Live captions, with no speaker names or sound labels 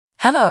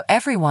Hello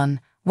everyone,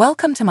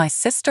 welcome to my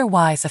Sister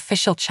Wise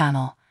official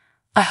channel.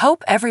 I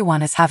hope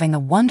everyone is having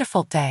a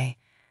wonderful day.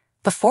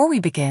 Before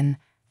we begin,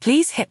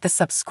 please hit the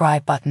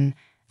subscribe button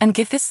and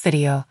give this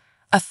video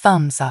a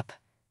thumbs up.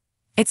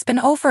 It's been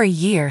over a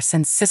year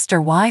since Sister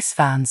Wise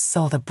fans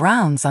saw the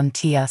Browns on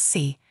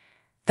TLC.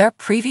 Their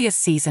previous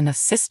season of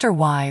Sister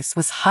Wives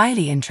was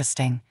highly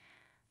interesting.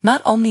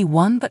 Not only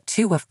one but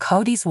two of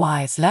Kody's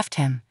wives left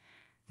him.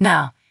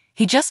 Now,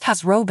 he just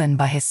has Robin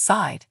by his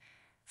side.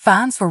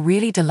 Fans were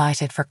really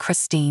delighted for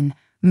Christine,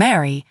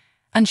 Mary,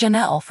 and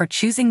Janelle for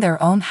choosing their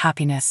own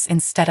happiness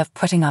instead of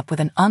putting up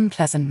with an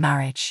unpleasant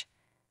marriage.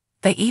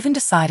 They even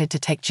decided to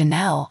take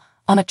Janelle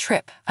on a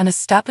trip and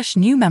establish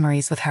new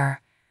memories with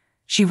her.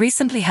 She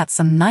recently had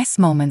some nice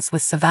moments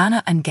with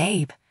Savannah and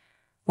Gabe.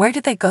 Where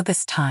did they go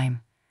this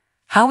time?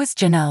 How is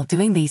Janelle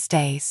doing these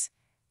days?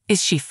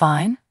 Is she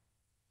fine?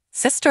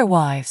 Sister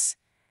Wives.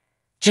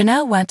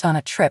 Janelle went on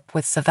a trip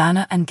with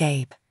Savannah and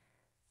Gabe.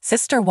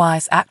 Sister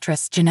Wise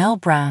actress Janelle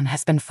Brown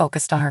has been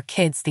focused on her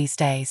kids these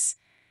days.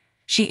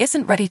 She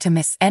isn't ready to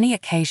miss any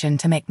occasion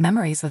to make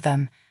memories with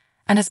them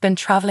and has been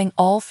traveling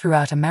all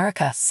throughout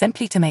America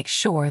simply to make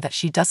sure that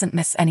she doesn't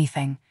miss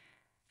anything.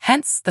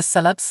 Hence, the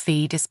celebs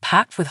feed is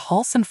packed with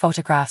wholesome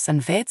photographs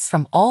and vids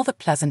from all the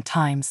pleasant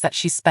times that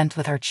she spent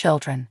with her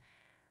children.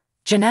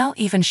 Janelle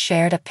even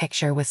shared a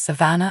picture with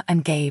Savannah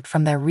and Gabe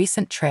from their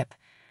recent trip.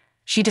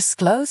 She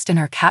disclosed in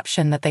her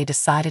caption that they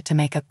decided to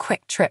make a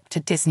quick trip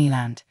to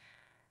Disneyland.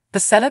 The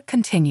celeb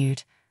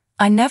continued,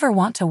 "I never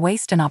want to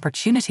waste an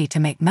opportunity to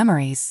make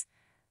memories."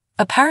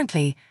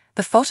 Apparently,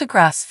 the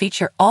photographs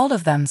feature all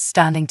of them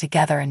standing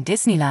together in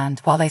Disneyland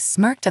while they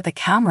smirked at the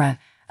camera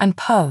and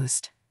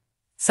posed.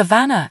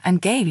 Savannah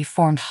and Gabe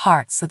formed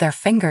hearts with their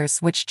fingers,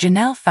 which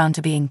Janelle found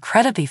to be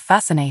incredibly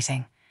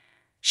fascinating.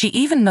 She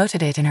even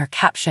noted it in her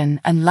caption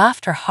and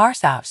laughed her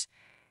heart out.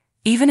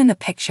 Even in the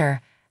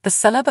picture, the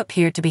celeb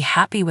appeared to be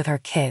happy with her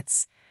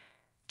kids.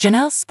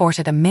 Janelle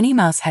sported a Minnie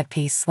Mouse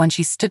headpiece when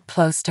she stood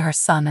close to her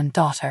son and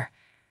daughter.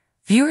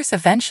 Viewers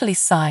eventually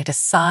sighed a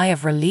sigh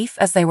of relief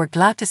as they were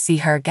glad to see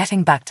her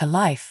getting back to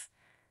life.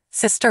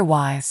 Sister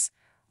Wise.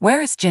 Where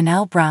is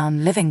Janelle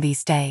Brown living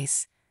these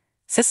days?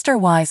 Sister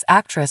Wise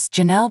actress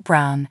Janelle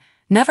Brown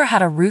never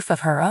had a roof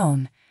of her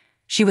own.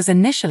 She was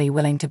initially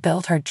willing to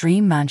build her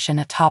dream mansion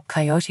atop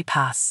Coyote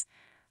Pass.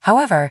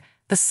 However,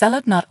 the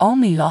celeb not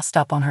only lost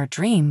up on her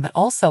dream but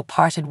also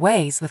parted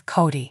ways with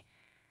Kody.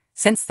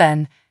 Since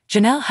then,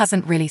 Janelle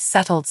hasn't really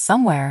settled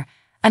somewhere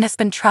and has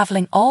been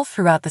traveling all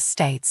throughout the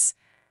States.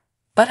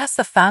 But as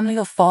the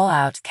familial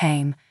fallout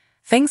came,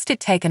 things did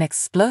take an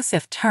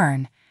explosive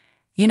turn.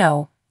 You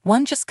know,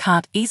 one just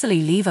can't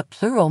easily leave a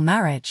plural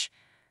marriage.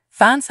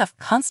 Fans have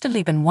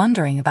constantly been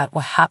wondering about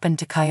what happened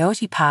to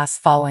Coyote Pass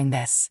following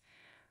this.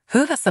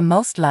 Who has the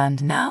most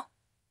land now?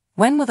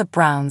 When will the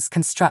Browns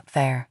construct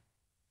there?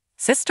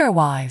 Sister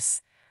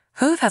Wives.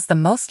 Who has the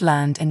most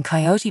land in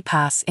Coyote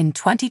Pass in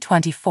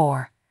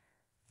 2024?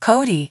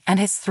 Kody and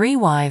his 3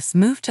 wives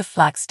moved to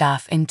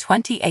Flagstaff in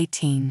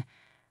 2018.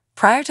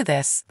 Prior to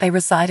this, they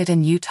resided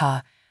in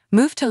Utah,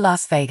 moved to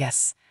Las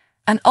Vegas,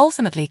 and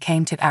ultimately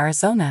came to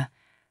Arizona.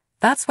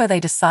 That's where they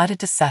decided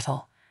to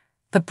settle.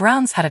 The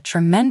Browns had a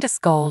tremendous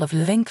goal of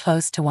living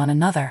close to one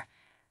another.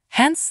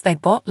 Hence, they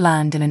bought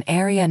land in an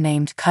area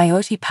named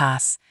Coyote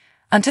Pass,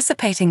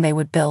 anticipating they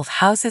would build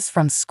houses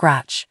from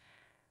scratch.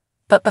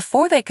 But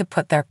before they could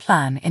put their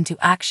plan into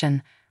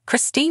action,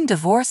 Christine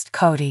divorced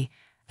Kody,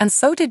 and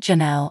so did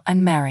Janelle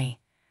and Mary.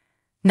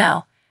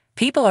 Now,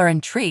 people are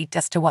intrigued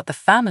as to what the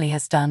family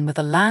has done with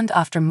the land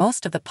after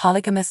most of the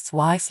polygamists'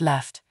 wives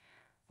left.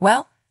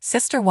 Well,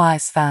 Sister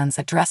Wise fans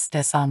addressed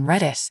this on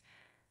Reddit.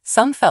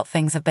 Some felt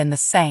things have been the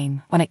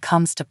same when it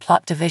comes to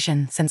plot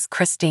division since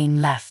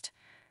Christine left.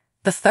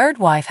 The 3rd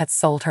wife had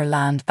sold her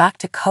land back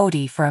to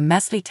Kody for a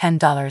measly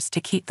 $10 to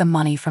keep the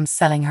money from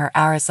selling her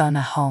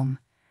Arizona home.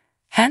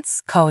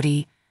 Hence,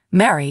 Kody,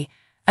 Mary,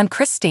 and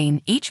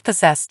Christine each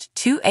possessed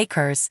 2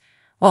 acres,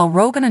 while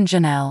Robin and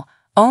Janelle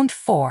owned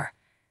 4.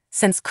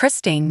 Since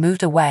Christine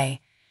moved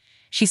away,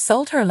 she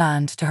sold her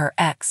land to her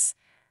ex.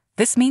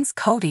 This means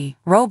Kody,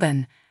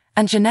 Robin,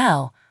 and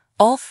Janelle,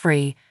 all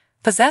 3,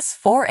 possess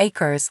 4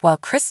 acres while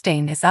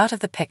Christine is out of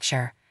the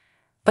picture.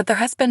 But there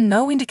has been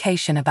no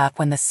indication about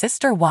when the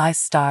Sister Wise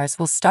stars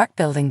will start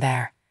building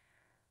there.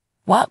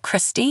 While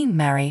Christine,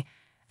 Mary,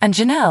 and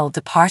Janelle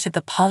departed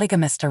the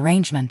polygamist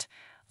arrangement,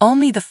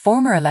 only the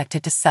former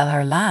elected to sell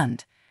her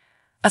land.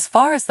 As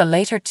far as the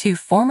later 2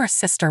 former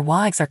Sister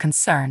Wives are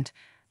concerned,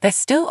 they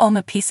still own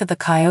a piece of the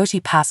Coyote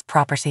Pass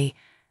property,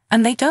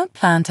 and they don't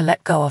plan to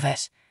let go of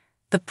it.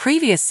 The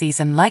previous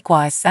season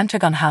likewise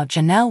centered on how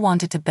Janelle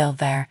wanted to build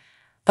there,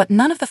 but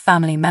none of the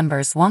family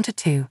members wanted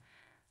to.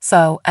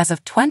 So, as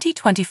of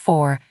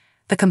 2024,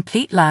 the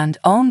complete land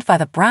owned by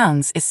the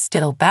Browns is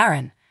still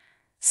barren.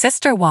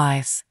 Sister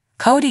Wives.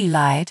 Kody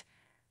lied.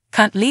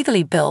 Can't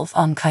legally build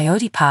on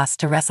Coyote Pass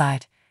to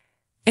reside.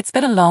 It's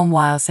been a long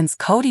while since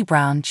Kody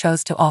Brown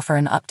chose to offer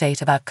an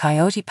update about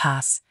Coyote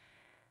Pass.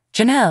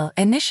 Janelle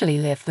initially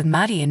lived with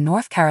Maddie in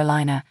North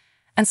Carolina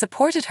and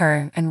supported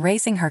her in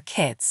raising her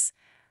kids.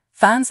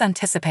 Fans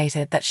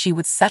anticipated that she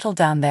would settle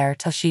down there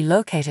till she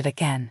located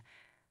again.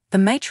 The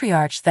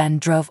matriarch then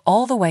drove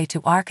all the way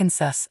to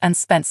Arkansas and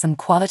spent some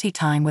quality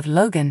time with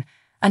Logan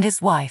and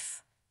his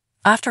wife.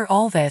 After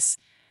all this,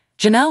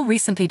 Janelle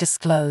recently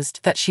disclosed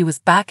that she was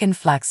back in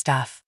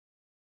Flagstaff.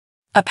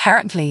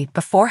 Apparently,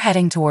 before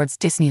heading towards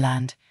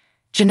Disneyland,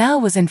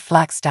 Janelle was in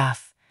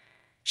Flagstaff.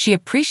 She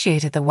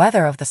appreciated the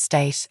weather of the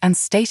state and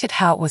stated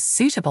how it was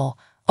suitable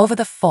over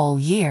the fall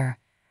year.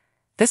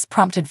 This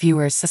prompted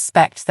viewers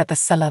suspect that the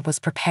celeb was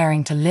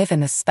preparing to live in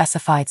the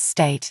specified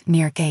state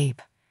near Gabe.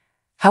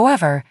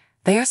 However,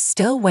 they are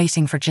still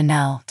waiting for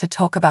Janelle to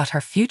talk about her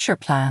future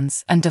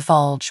plans and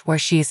divulge where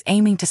she is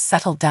aiming to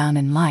settle down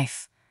in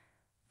life.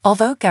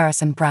 Although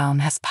Garrison Brown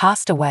has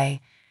passed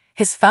away,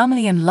 his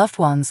family and loved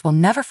ones will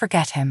never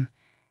forget him.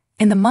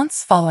 In the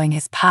months following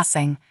his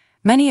passing,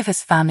 many of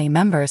his family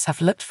members have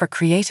looked for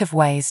creative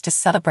ways to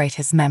celebrate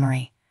his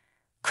memory.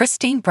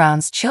 Christine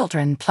Brown's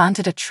children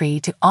planted a tree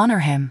to honor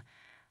him.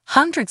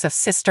 Hundreds of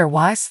Sister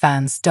Wives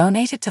fans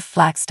donated to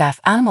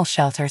Flagstaff animal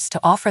shelters to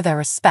offer their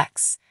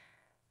respects.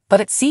 But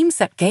it seems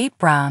that Gabe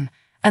Brown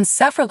and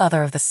several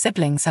other of the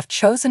siblings have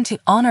chosen to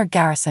honor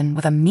Garrison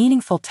with a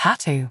meaningful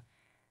tattoo.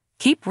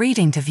 Keep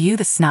reading to view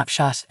the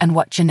snapshot and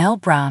what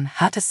Janelle Brown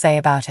had to say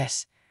about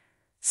it.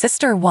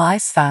 Sister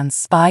Wives fans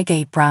spy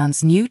Gabe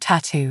Brown's new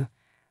tattoo.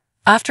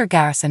 After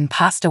Garrison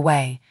passed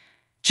away,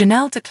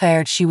 Janelle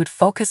declared she would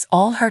focus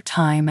all her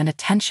time and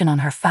attention on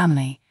her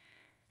family.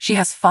 She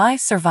has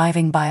 5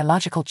 surviving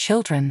biological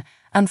children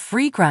and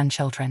 3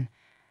 grandchildren.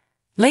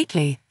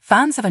 Lately,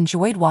 fans have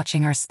enjoyed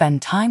watching her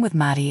spend time with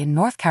Maddie in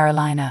North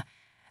Carolina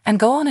and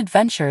go on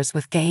adventures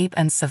with Gabe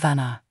and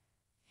Savannah.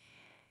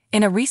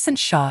 In a recent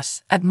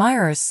shot,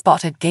 admirers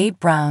spotted Gabe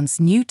Brown's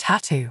new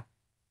tattoo.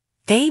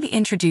 Gabe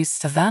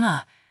introduced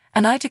Savannah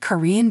and I to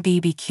Korean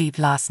BBQ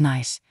last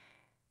night.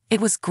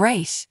 It was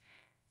great.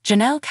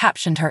 Janelle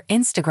captioned her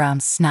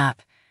Instagram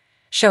snap,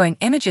 showing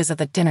images of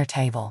the dinner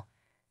table.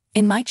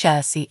 In my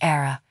jealousy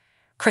era,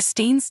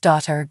 Christine's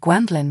daughter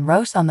Gwendolyn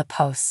wrote on the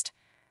post.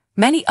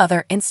 Many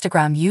other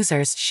Instagram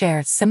users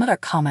shared similar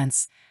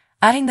comments,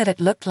 adding that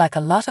it looked like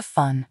a lot of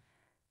fun.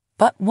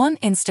 But one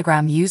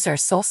Instagram user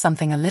saw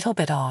something a little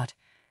bit odd.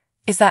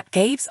 Is that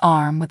Gabe's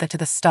arm with the To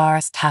the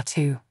Stars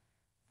tattoo?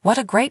 What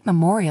a great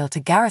memorial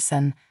to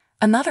Garrison,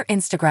 another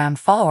Instagram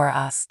follower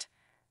asked.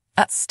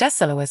 At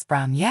Stesilois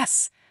Brown,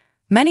 yes.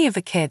 Many of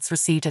the kids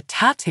received a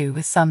tattoo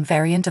with some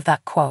variant of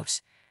that quote.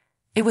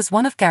 It was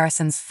one of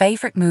Garrison's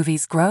favorite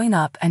movies growing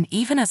up and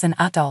even as an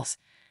adult.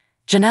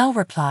 Janelle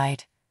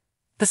replied.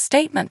 The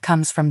statement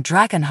comes from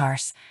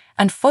Dragonheart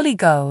and fully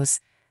goes,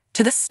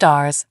 to the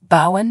stars,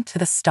 bowing to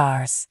the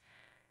stars.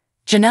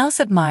 Janelle's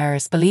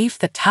admirers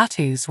believed that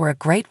tattoos were a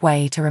great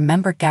way to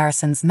remember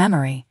Garrison's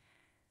memory.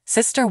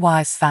 Sister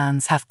Wives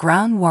fans have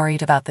grown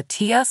worried about the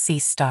TLC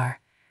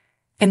star.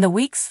 In the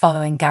weeks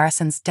following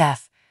Garrison's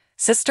death,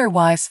 Sister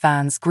Wives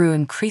fans grew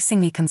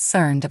increasingly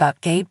concerned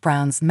about Gabe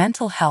Brown's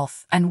mental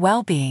health and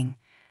well-being.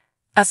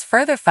 As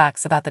further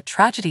facts about the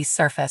tragedy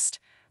surfaced,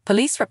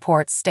 police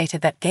reports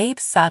stated that Gabe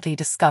sadly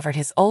discovered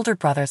his older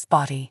brother's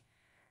body.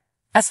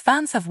 As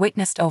fans have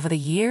witnessed over the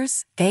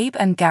years, Gabe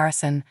and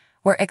Garrison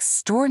were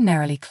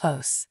extraordinarily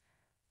close.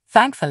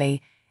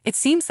 Thankfully, it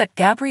seems that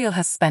Gabriel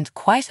has spent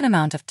quite an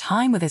amount of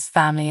time with his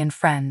family and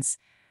friends.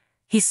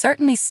 He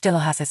certainly still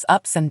has his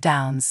ups and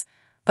downs,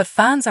 but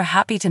fans are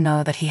happy to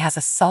know that he has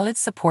a solid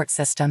support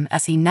system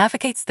as he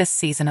navigates this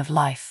season of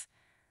life.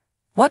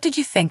 What did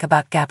you think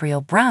about Gabriel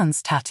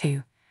Brown's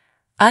tattoo?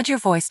 Add your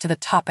voice to the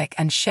topic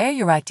and share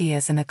your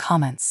ideas in the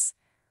comments.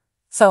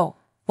 So,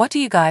 what do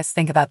you guys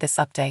think about this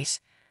update?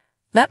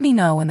 Let me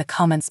know in the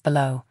comments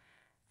below.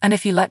 And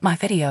if you like my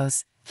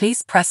videos,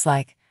 please press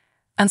like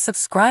and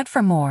subscribe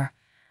for more.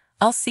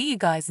 I'll see you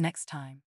guys next time.